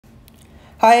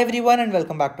Hi everyone and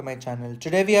welcome back to my channel.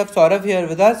 Today we have Sourav here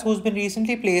with us who's been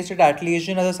recently placed at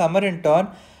Atlassian as a summer intern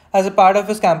as a part of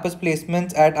his campus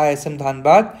placements at ISM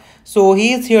Dhanbad. So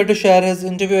he is here to share his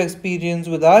interview experience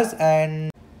with us and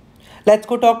let's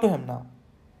go talk to him now.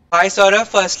 Hi Saurav,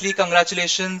 firstly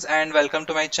congratulations and welcome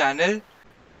to my channel.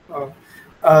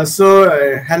 Uh,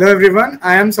 Hello everyone.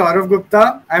 I am Sourav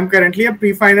Gupta. I am currently a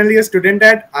pre-final year student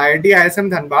at IIT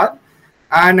ISM Dhanbad,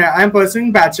 and I am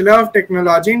pursuing Bachelor of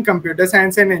Technology in Computer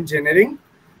Science and Engineering.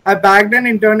 I bagged an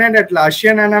intern at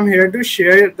Atlassian, and I'm here to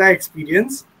share the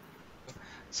experience.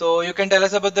 So you can tell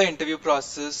us about the interview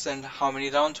process and how many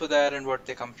rounds were there and what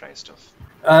they comprised of.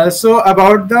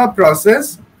 About the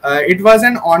process, it was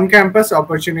an on-campus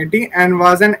opportunity and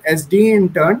was an SD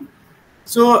intern.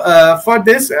 For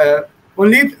this,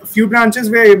 only few branches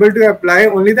were able to apply.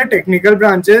 Only the technical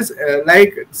branches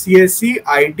like CSE,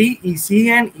 IT, EC,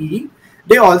 and E.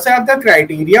 They also have the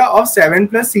criteria of 7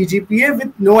 plus CGPA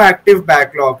with no active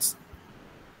backlogs.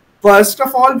 First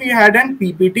of all, we had an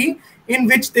PPT in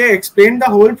which they explained the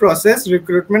whole process,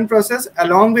 recruitment process,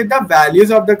 along with the values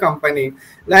of the company.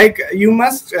 Like you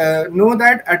must know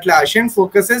that Atlassian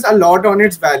focuses a lot on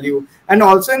its value. And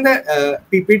also in the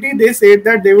PPT, they said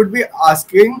that they would be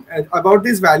asking about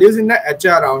these values in the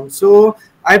HR round. So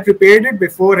I prepared it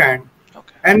beforehand.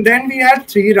 Okay. And then we had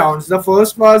 3 rounds. The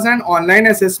first was an online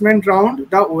assessment round,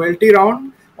 the OLT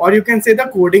round, or you can say the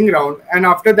coding round. And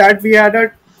after that, we had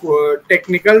a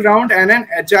technical round and an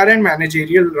HR and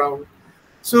managerial round.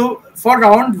 So for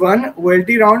round 1,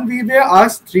 OLT round, we were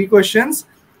asked 3 questions.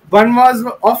 One was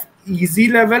of easy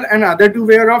level and other 2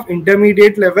 were of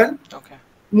intermediate level. Okay.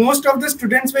 Most of the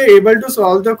students were able to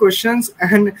solve the questions,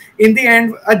 and in the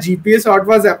end, a GPA sort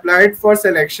was applied for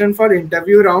selection for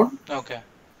interview round. Okay.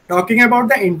 Talking about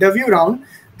the interview round,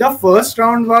 the first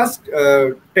round was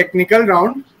technical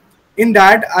round. In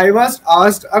that, I was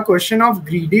asked a question of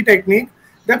greedy technique.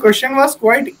 The question was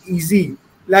quite easy.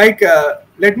 Like,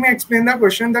 let me explain the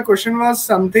question. The question was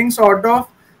something sort of,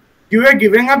 you are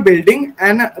giving a building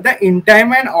and the in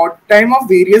time and out time of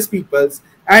various peoples.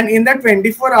 And in the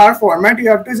 24-hour format, you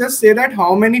have to just say that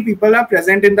how many people are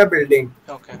present in the building.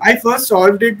 Okay. I first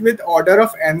solved it with order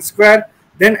of n square,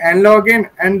 then n log n,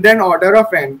 and then order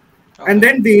of n. Okay. And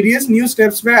then various new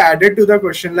steps were added to the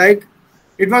question. Like,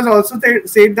 it was also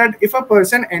said that if a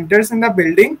person enters in the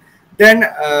building, then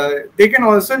they can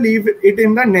also leave it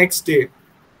in the next day.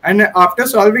 And after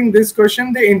solving this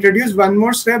question, they introduced one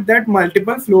more step, that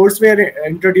multiple floors were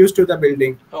introduced to the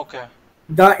building. Okay.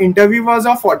 The interview was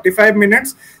of 45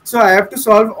 minutes, so I have to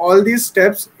solve all these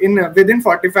steps in within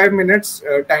 45 minutes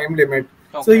time limit.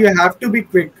 Okay. So you have to be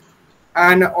quick.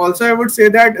 And also I would say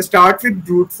that start with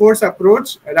brute force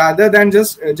approach rather than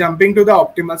just jumping to the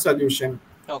optimal solution.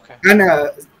 Okay. And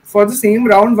for the same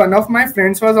round, one of my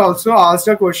friends was also asked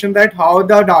a question that how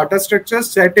the data structure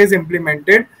set is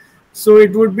implemented. So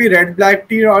it would be red black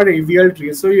tree or AVL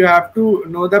tree. So you have to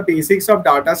know the basics of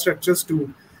data structures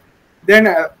too. Then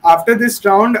after this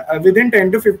round, within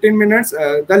 10 to 15 minutes,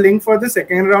 the link for the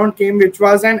second round came, which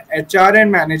was an HR and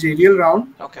managerial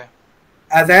round. Okay.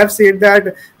 As I have said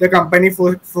that the company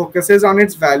focuses on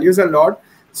its values a lot.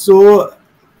 So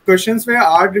questions were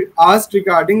asked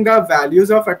regarding the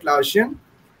values of Atlassian.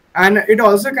 And it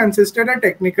also consisted a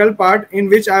technical part in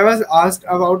which I was asked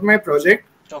about my project.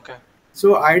 Okay.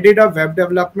 So I did a web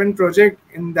development project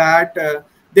in that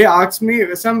they asked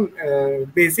me some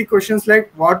basic questions like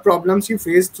what problems you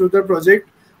faced through the project,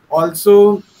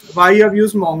 also why you have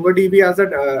used MongoDB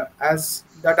as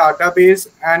the database,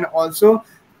 and also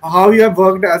how you have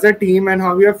worked as a team and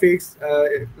how you have faced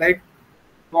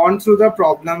gone through the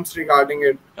problems regarding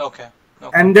it. Okay.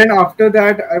 Okay. And then after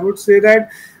that, I would say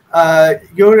that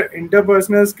your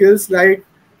interpersonal skills, like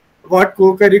what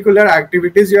co-curricular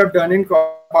activities you have done in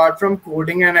apart from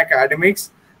coding and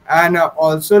academics, and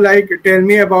also like tell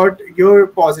me about your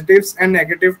positives and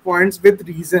negative points with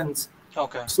reasons.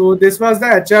 Okay. So this was the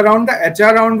HR round. The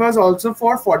HR round was also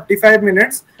for 45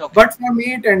 minutes, Okay. but for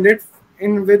me it ended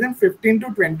in within 15 to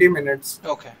 20 minutes.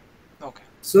 Okay. Okay.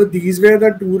 So these were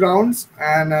the 2 rounds,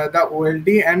 and the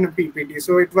OLT and PPT.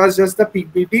 So it was just the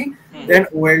PPT, then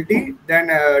OLT, then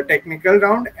technical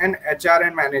round, and HR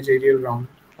and managerial round.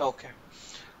 Okay.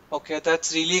 Okay,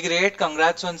 that's really great.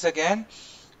 Congrats once again.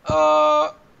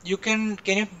 Do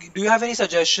you have any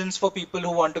suggestions for people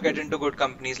who want to get into good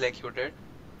companies like you did?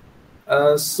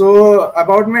 So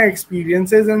about my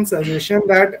experiences and suggestion,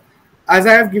 that as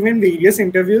I have given various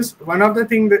interviews, one of the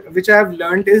things which I have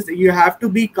learned is you have to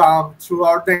be calm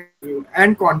throughout the interview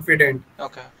and confident.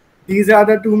 Okay. These are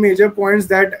the 2 major points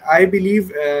that I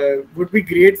believe would be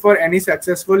great for any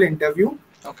successful interview.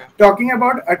 Okay. Talking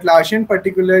about Atlassian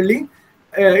particularly,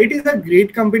 it is a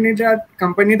great company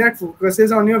that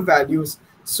focuses on your values.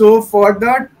 So for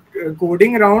the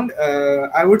coding round,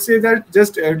 I would say that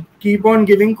just keep on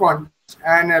giving context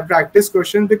and practice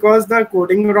questions, because the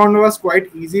coding round was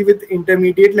quite easy with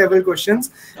intermediate level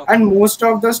questions, Okay. and most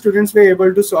of the students were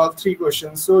able to solve 3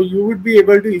 questions. So you would be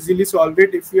able to easily solve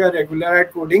it if you are regular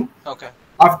at coding. Okay.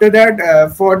 After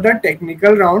that, for the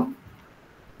technical round,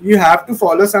 you have to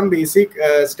follow some basic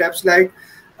steps, like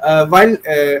while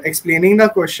explaining the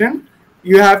question,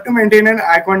 you have to maintain an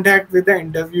eye contact with the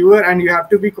interviewer, and you have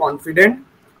to be confident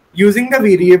using the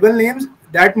variable names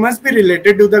that must be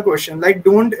related to the question. Like,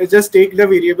 don't just take the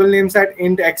variable names at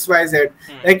int xyz.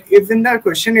 Hmm. Like, if in the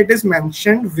question it is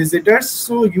mentioned visitors,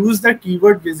 so use the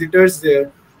keyword visitors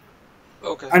there.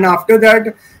 Okay. And after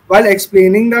that, while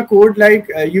explaining the code, like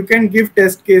you can give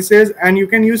test cases and you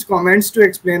can use comments to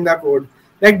explain the code.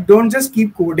 Like, don't just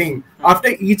keep coding. Hmm. After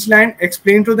each line,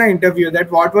 explain to the interviewer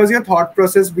that what was your thought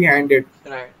process behind it.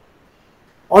 Right.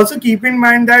 Also keep in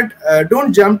mind that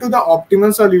don't jump to the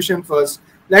optimal solution first.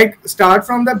 Like, start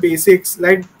from the basics,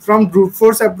 like from brute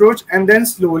force approach, and then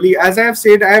slowly, as I have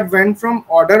said, I have went from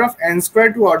order of n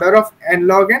square to order of n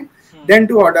log n, Hmm. then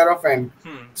to order of n.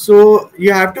 Hmm. So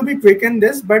you have to be quick in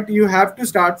this, but you have to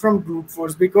start from brute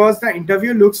force, because the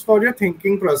interview looks for your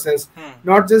thinking process, Hmm.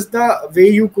 not just the way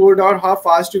you code or how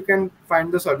fast you can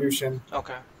find the solution.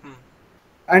 Okay. Hmm.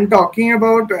 And talking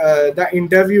about the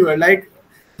interviewer, like,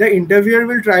 the interviewer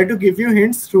will try to give you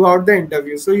hints throughout the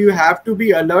interview, so you have to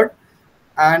be alert.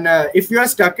 And if you are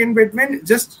stuck in between,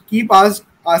 just keep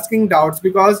asking doubts,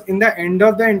 because in the end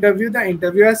of the interview, the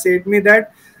interviewer said me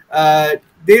that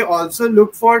they also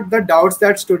look for the doubts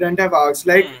that student have asked.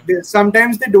 Like, Hmm.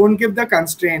 sometimes they don't give the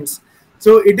constraints,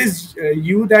 so it is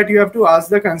you that you have to ask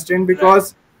the constraint, Right.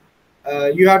 because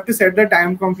you have to set the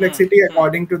time Hmm. complexity Hmm.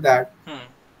 according to that. Hmm.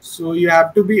 So you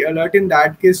have to be alert in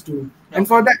that case too. And Okay.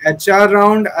 for the HR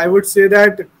round, I would say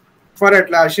that for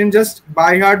Atlassian, just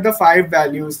by heart the 5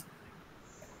 values.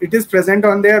 It is present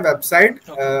on their website.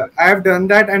 Okay. I have done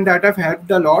that, and that have helped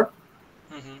a lot.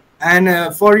 Mm-hmm.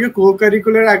 And for your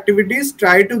co-curricular activities,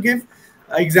 try to give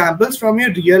examples from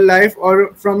your real life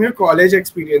or from your college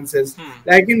experiences. Hmm.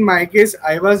 Like in my case,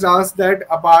 I was asked that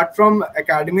apart from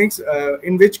academics,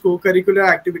 in which co-curricular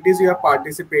activities you have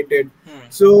participated. Hmm.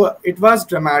 So it was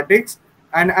dramatics,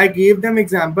 and I gave them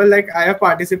example, like I have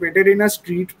participated in a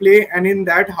street play, and in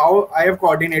that how I have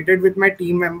coordinated with my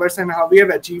team members and how we have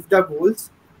achieved the goals.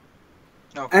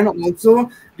 Okay. And also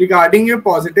regarding your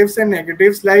positives and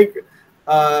negatives, like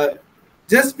uh,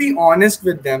 just be honest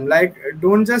with them. Like,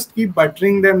 don't just keep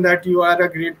buttering them that you are a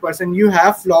great person, you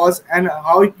have flaws, and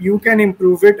how you can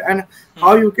improve it, and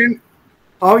how Hmm. you can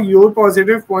how your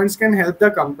positive points can help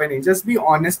the company. Just be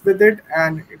honest with it,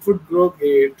 and it would grow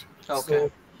great. Okay.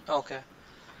 So Okay.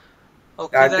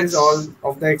 Okay. that is all That's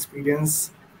of the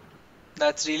experience.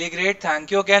 that's really great.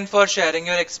 Thank you again for sharing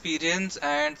your experience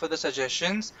and for the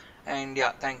suggestions. And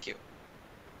yeah, thank you.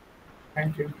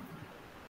 Thank you.